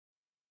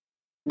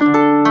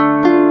Long,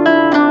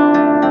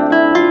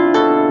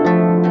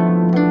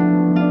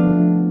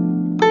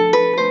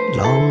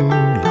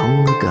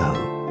 long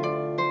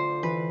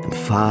ago, and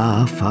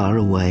far, far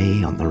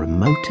away on the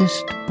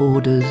remotest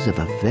borders of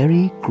a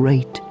very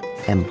great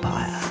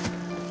empire.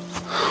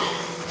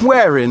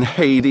 Where in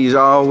Hades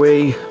are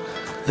we?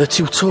 The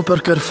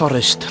Teutoburger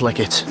Forest,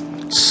 Legate.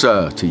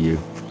 Sir to you.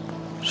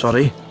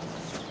 Sorry?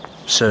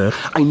 Sir?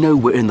 I know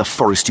we're in the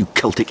forest, you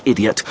Celtic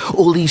idiot.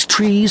 All these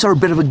trees are a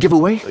bit of a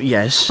giveaway.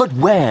 Yes. But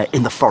where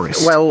in the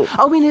forest? Well...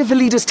 Are we near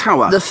Velida's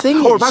tower? The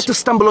thing Or is... about to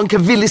stumble on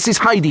Cavilis'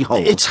 hidey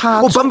hole? It's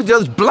hard Or to... bumping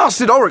those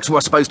blasted oryx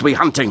we're supposed to be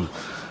hunting?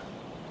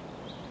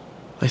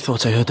 I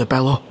thought I heard a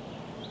bellow.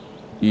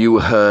 You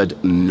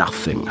heard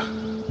nothing.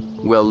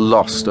 We're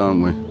lost,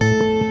 aren't we?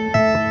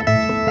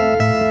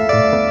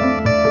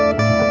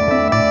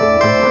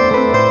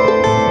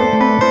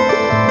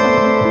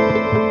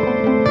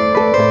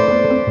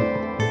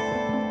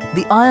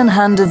 The Iron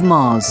Hand of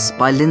Mars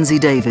by Lindsey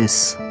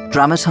Davis,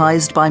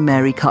 dramatised by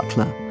Mary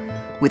Cutler,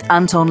 with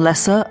Anton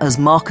Lesser as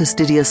Marcus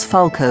Didius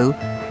Falco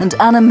and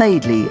Anna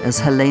Madeley as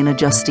Helena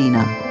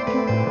Justina.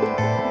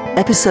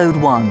 Episode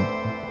 1.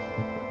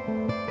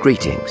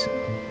 Greetings.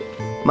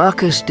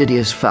 Marcus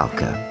Didius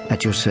Falco,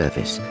 at your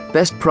service.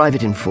 Best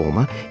private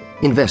informer,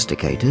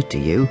 investigator to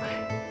you,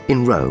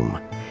 in Rome.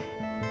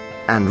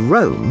 And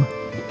Rome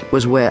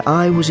was where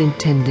I was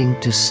intending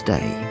to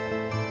stay.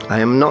 I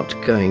am not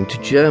going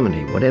to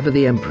Germany, whatever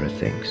the Emperor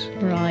thinks.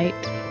 Right.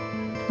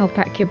 I'll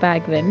pack your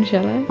bag then,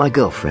 shall I? My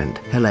girlfriend,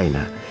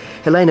 Helena.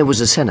 Helena was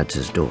a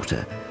senator's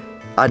daughter.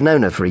 I'd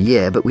known her for a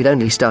year, but we'd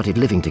only started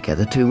living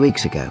together 2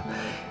 weeks ago.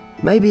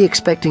 Maybe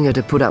expecting her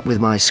to put up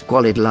with my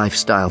squalid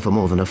lifestyle for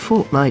more than a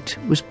fortnight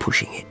was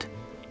pushing it.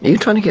 Are you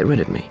trying to get rid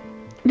of me?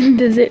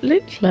 Does it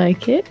look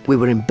like it? We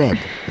were in bed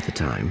at the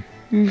time.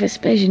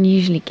 Vespasian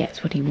usually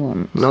gets what he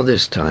wants. Not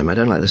this time. I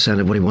don't like the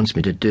sound of what he wants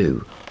me to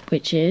do.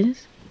 Which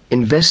is?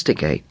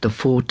 Investigate the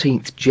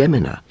 14th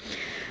Gemina.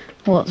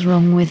 What's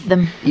wrong with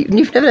them?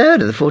 You've never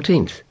heard of the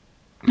 14th?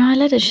 I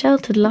led a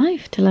sheltered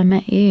life till I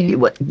met you.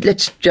 Well,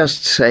 let's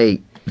just say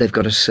they've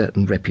got a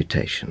certain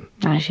reputation.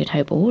 I should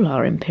hope all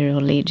our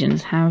Imperial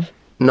legions have.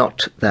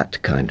 Not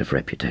that kind of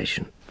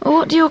reputation.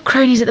 What do your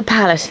cronies at the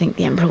palace think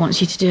the Emperor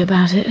wants you to do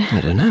about it? I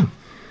don't know.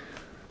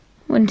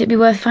 Wouldn't it be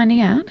worth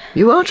finding out?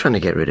 You are trying to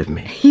get rid of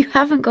me. You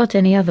haven't got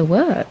any other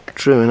work.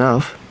 True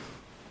enough.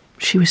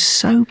 She was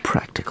so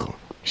practical.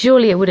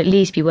 Surely it would at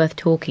least be worth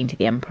talking to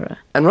the Emperor.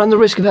 And run the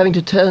risk of having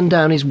to turn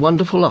down his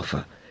wonderful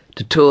offer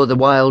to tour the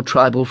wild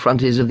tribal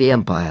frontiers of the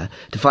Empire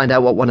to find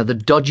out what one of the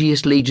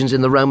dodgiest legions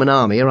in the Roman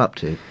army are up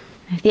to.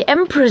 If the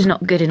Emperor's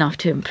not good enough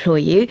to employ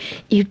you,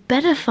 you'd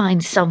better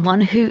find someone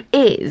who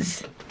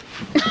is.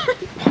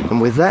 And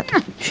with that,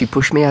 she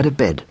pushed me out of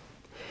bed.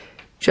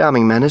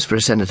 Charming manners for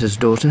a senator's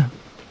daughter.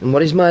 And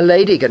what is my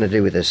lady going to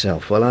do with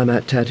herself while I'm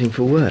out touting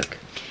for work?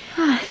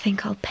 I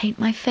think I'll paint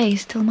my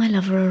face till my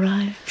lover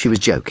arrives. She was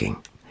joking.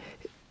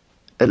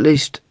 At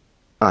least,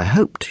 I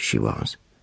hoped she was.